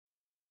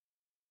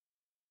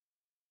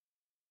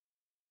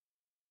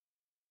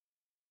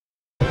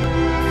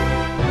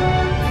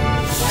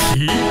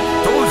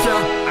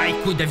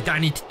could have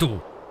done it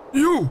too.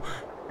 You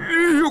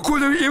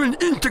could have even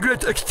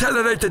integrated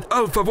accelerated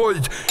alpha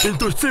voids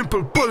into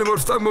simple polymer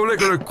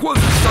submolecular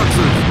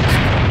quasi-structures.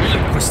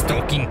 Look who's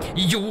talking.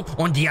 You,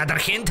 on the other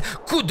hand,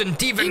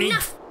 couldn't even...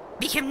 Enough!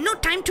 We have no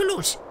time to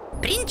lose.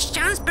 Prince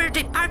Chan's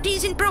birthday party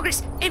is in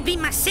progress, and we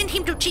must send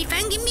him to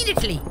Chifang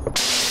immediately.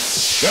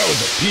 That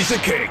was a piece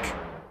of cake.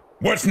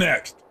 What's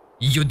next?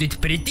 You did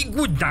pretty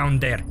good down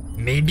there.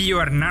 Maybe you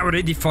are now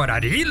ready for a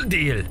real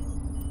deal.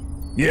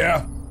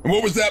 Yeah? And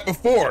what was that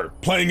before?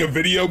 Playing a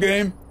video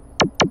game?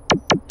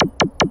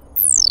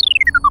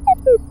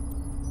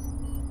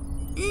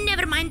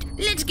 Never mind,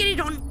 let's get it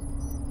on.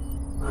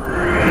 Part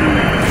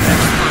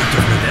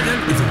of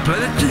Medellin is in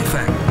planet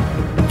Chifang.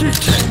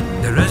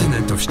 Chifang, the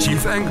resident of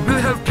Chifang,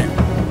 will help you,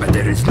 but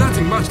there is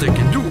nothing much they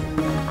can do.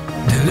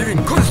 They live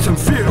in constant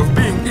fear of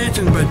being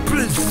eaten by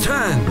Prince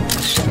Chan,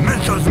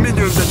 Mental's minion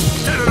that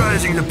is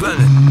terrorizing the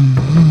planet.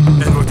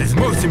 And what is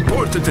most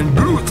important and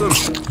brutal,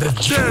 the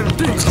damn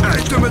thing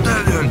hacked the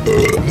medallion.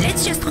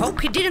 Let's just hope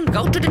he didn't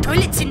go to the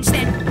toilet since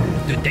then.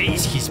 Today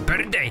is his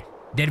birthday.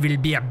 There will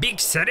be a big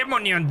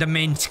ceremony on the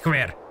main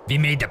square. We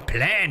made a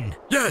plan.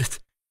 Yes,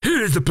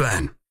 here is the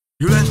plan.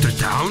 You'll enter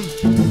town,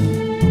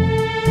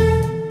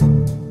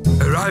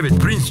 arrive at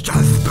Prince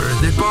Chan's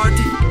birthday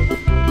party,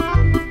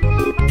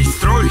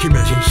 destroy him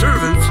as his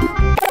servants,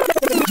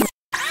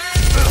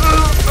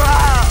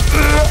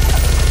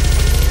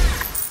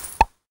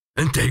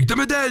 and take the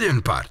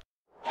medallion part.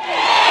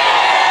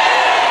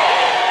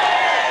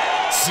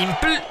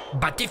 Simple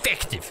but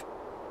effective.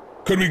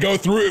 Could we go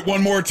through it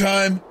one more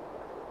time?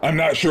 I'm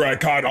not sure I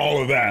caught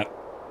all of that.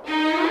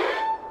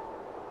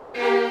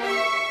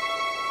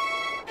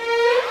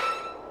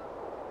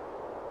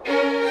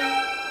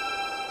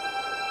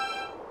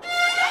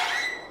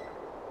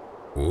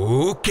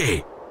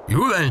 Okay,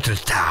 you'll enter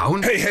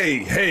town.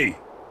 Hey!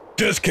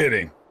 Just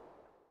kidding.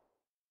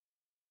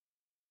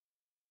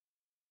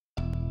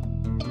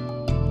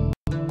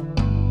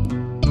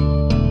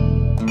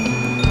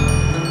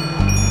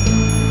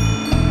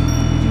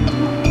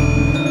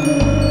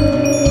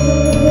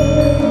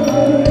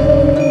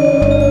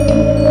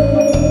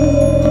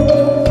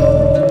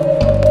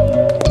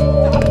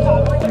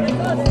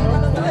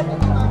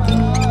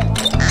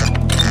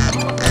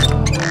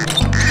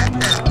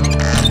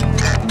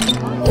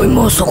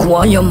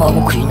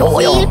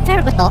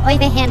 Ferguson, oi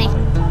vehene.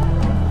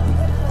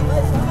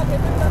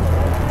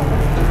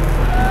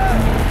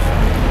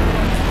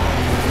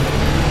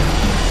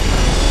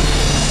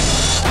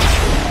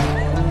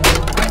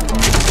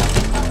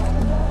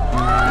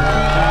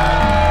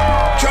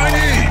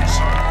 Chinese!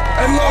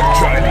 I love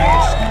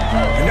Chinese.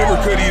 I never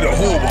could eat a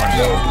whole one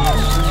though.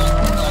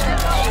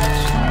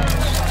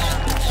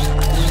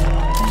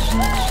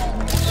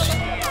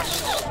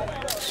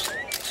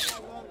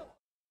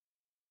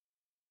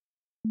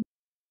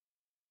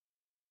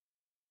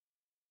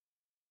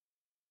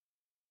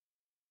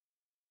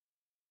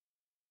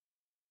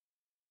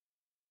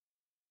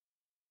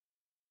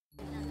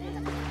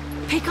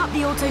 Pick up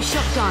the auto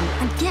shotgun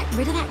and get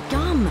rid of that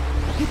gum.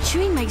 Your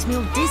chewing makes me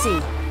all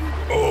dizzy.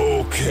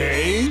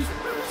 Okay.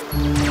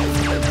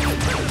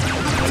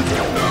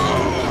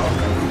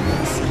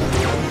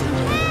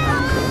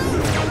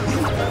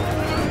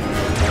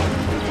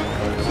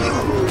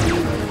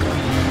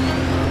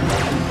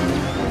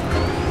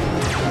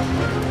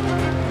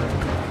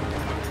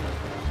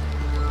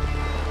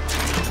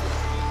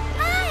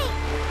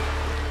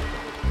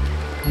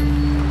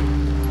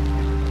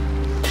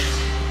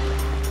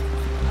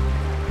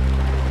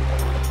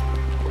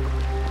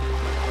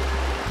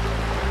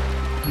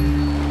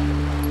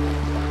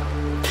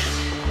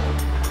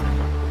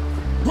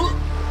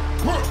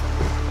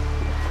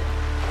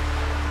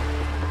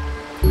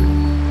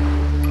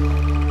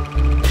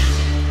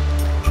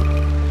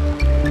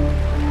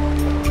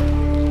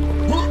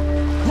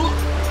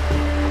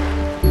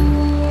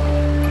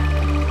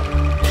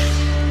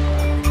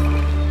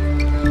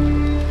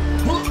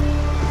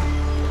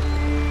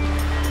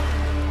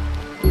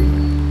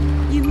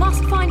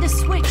 Find a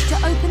switch to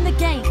open the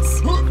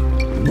gates.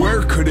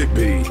 Where could it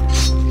be?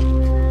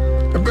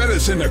 I bet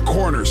it's in a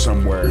corner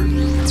somewhere.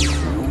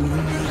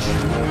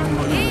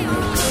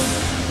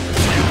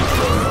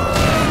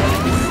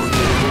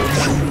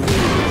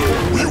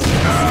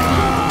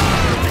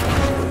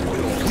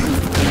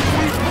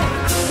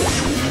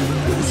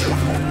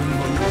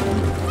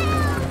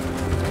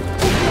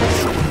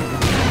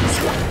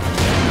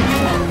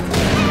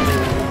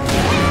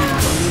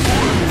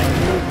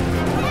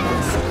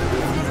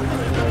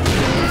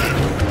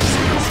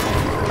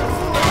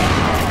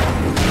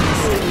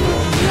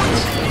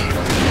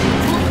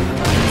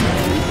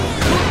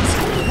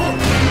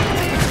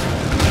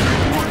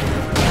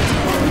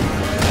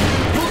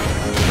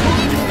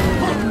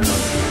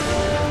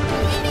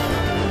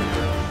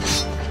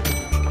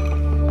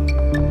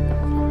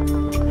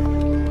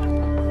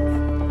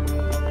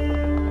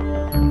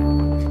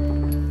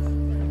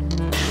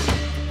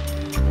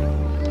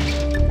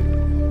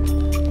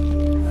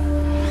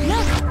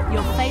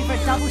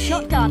 Double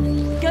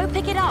shotgun. Go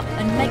pick it up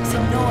and make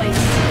some noise.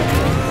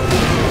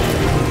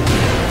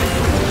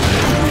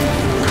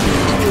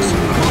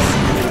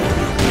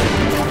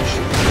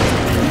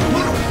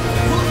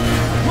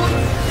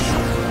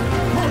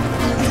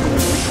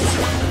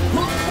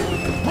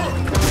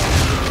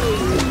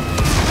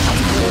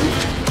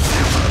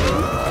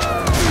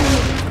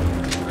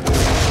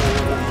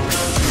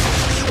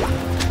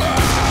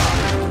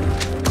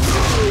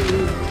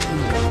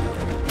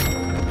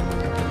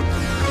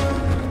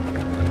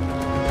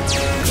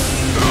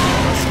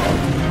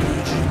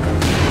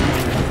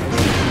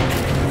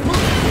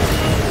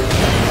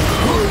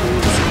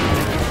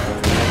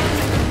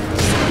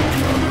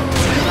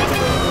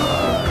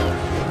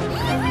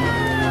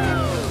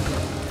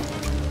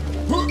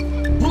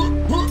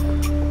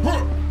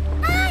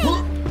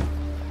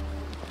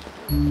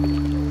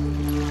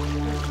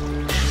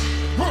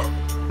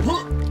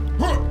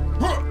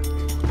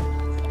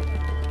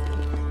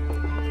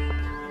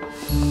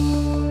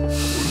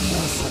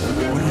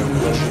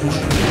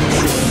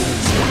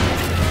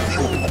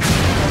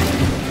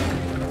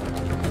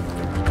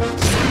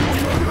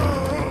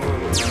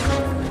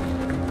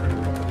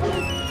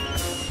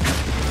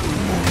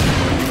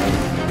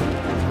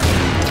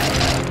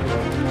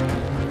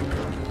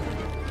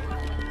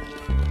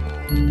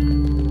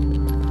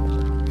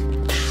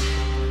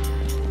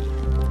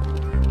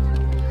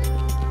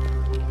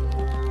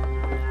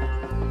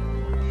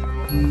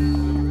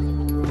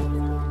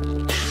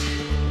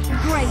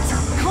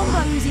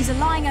 Uzis are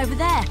lying over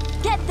there.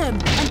 Get them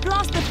and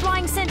blast the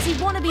flying Sensi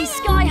wannabes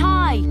sky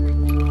high.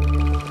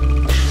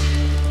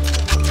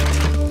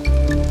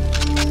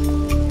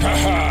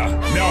 Haha!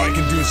 Now I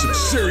can do some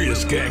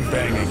serious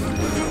gangbanging.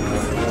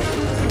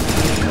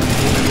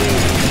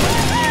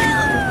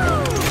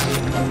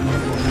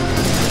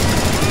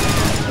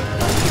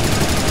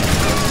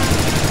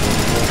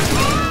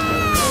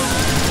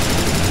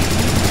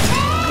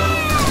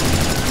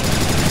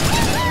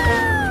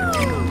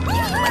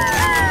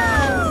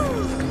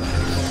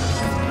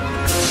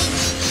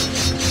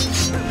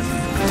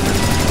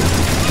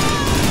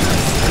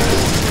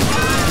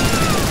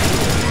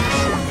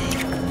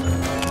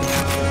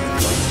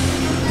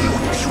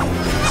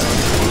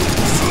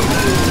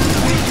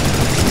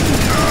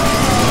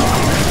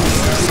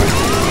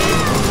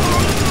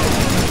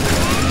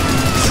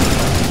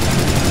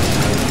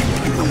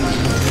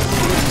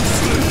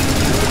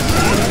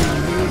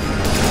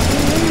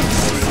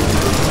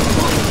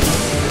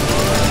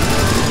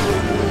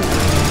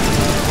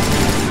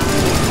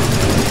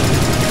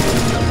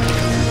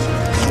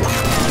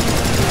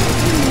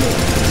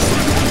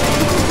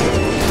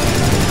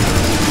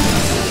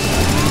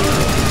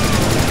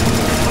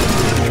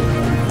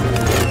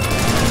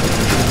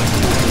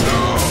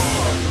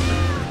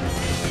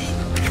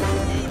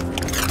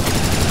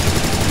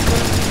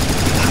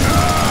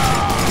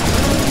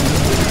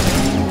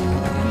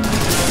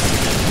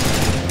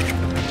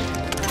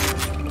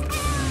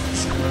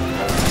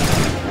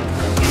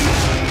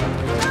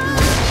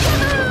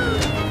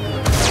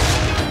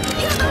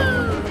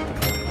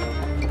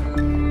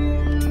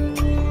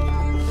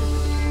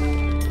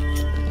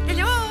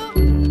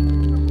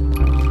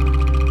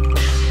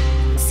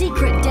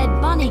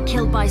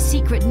 Killed by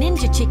secret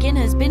ninja chicken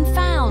has been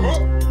found.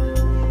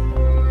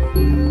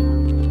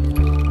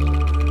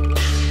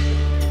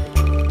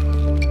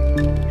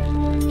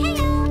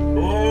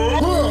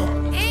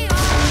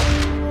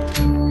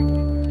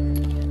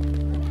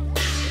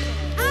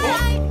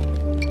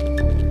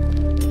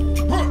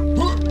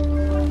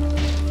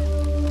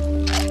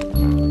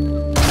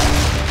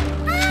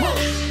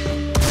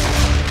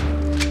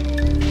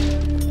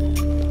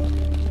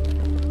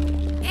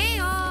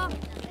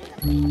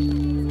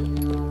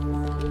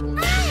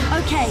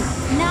 Okay,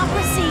 now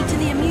proceed to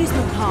the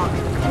amusement park.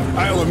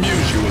 I'll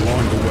amuse you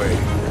along the way.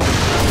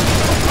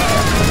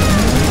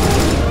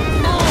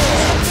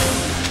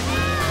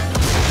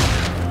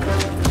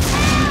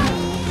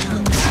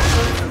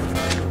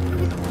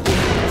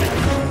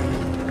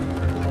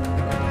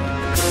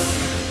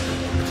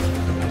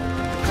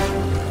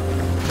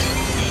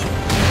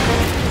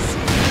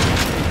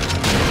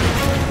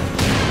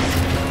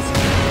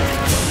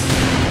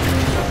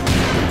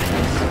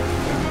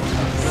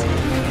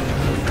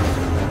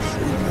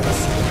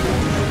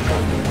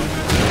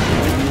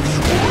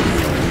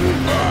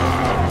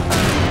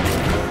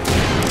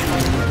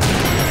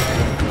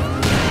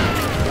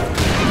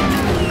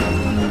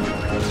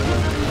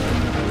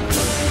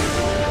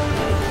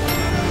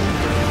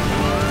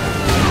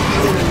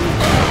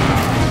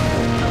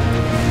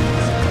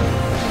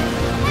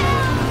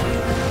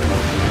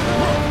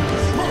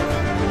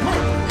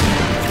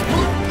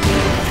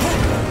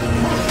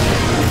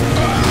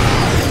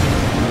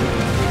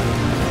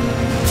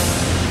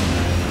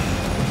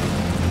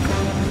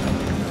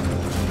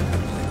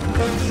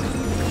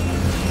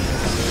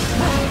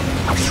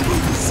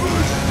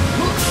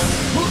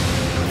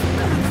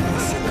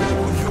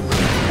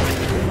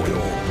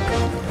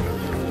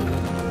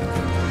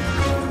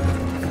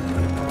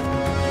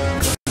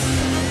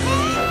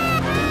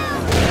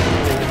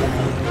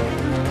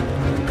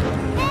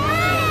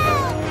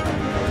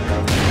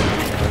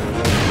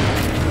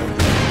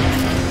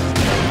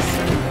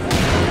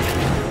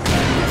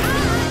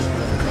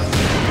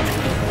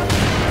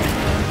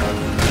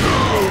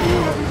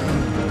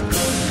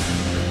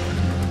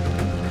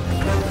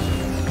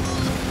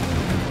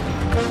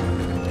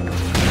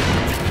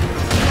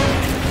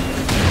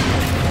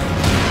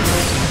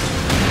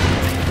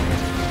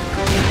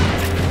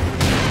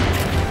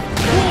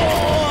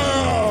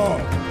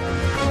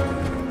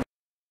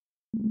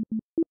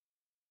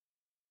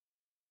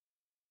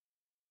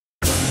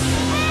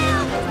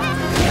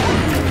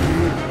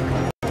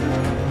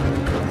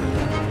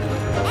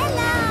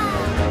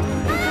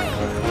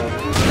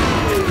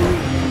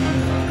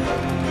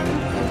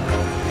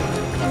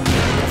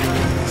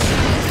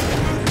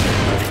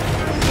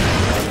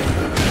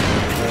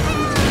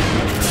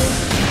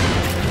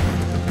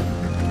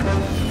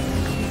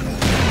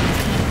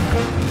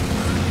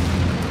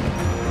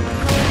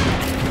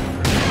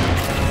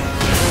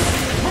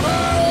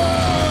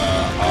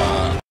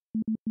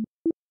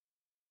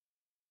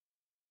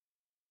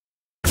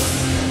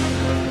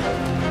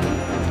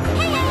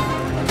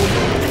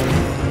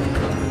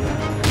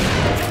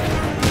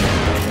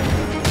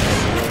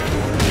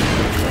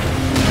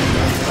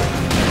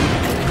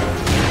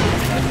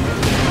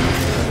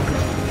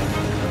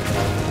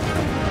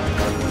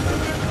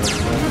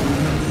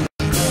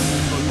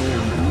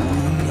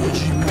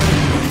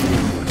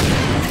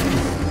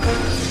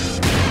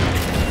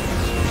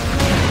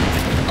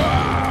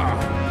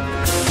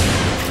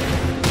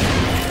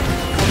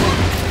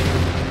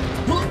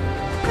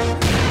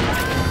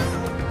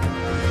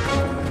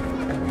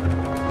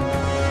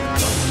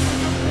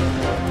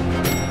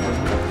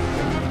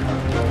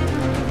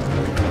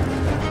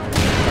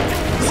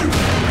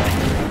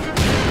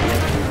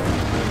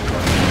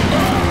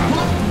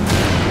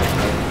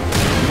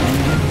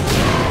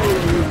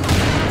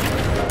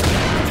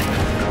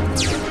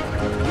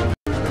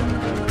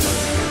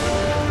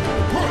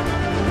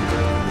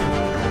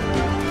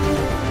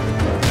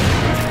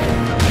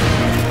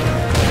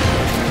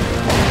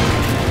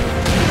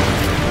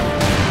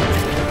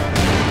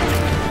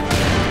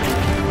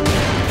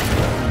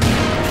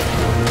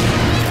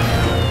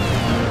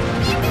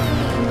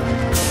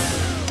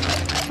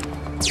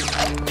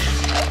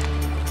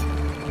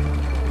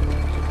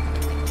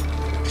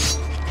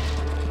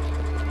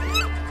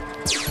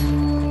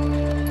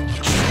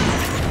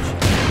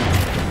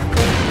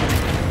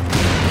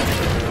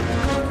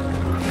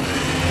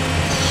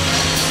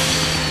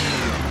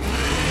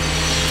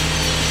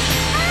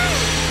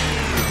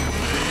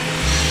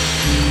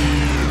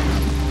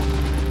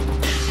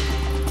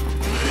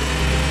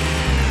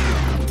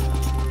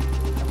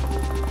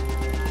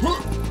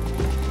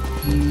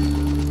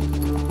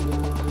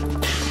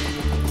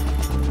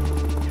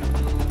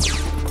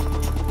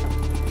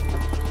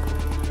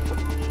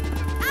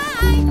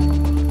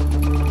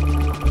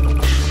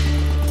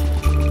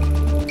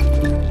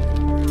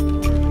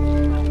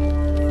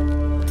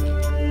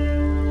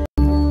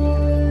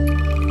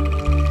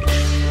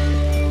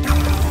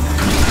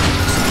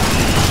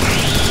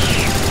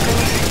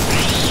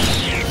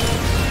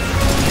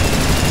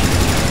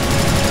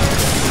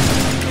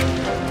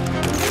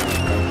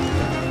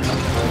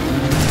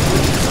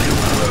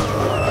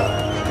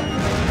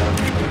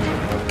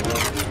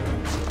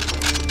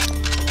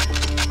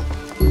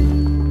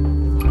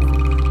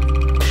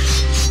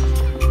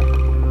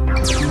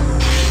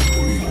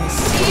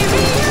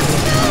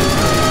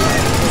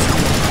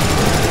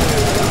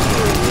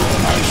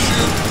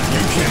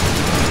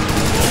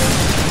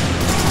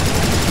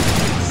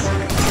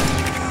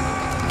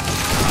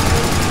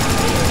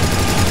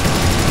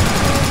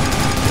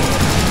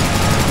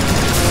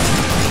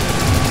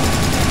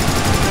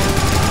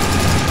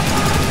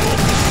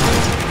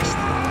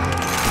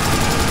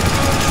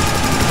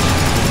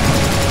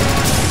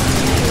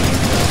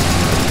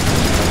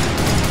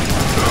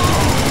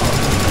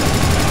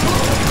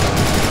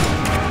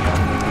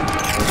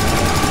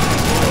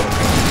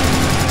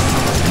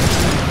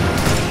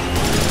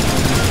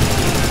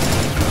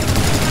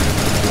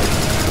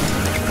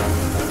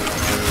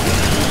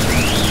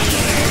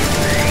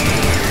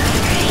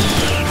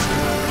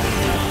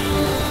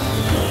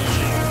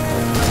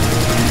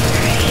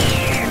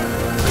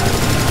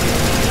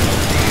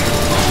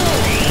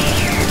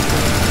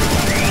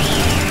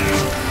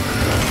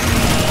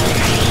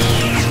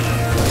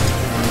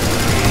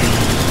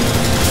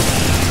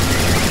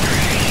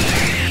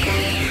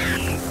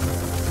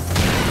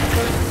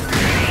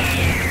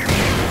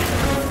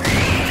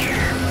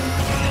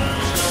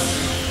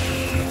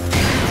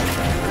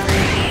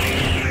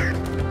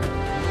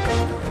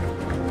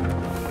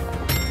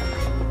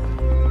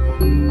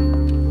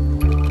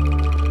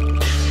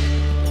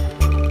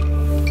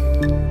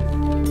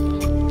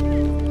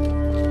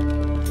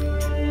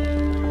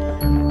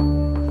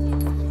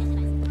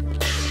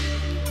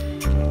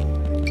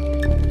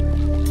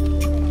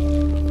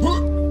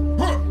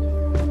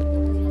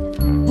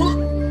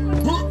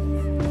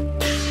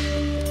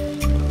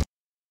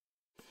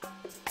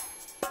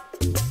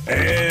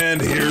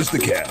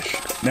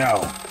 Now,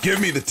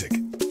 give me the ticket.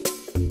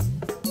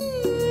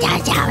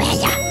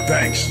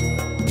 Thanks. Will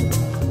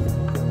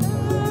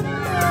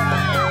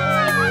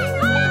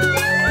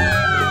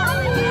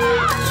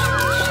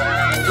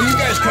you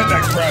guys cut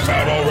that crap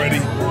out already?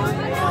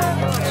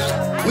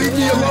 Leave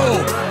me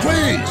alone,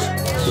 please!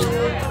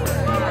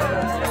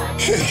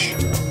 Sheesh.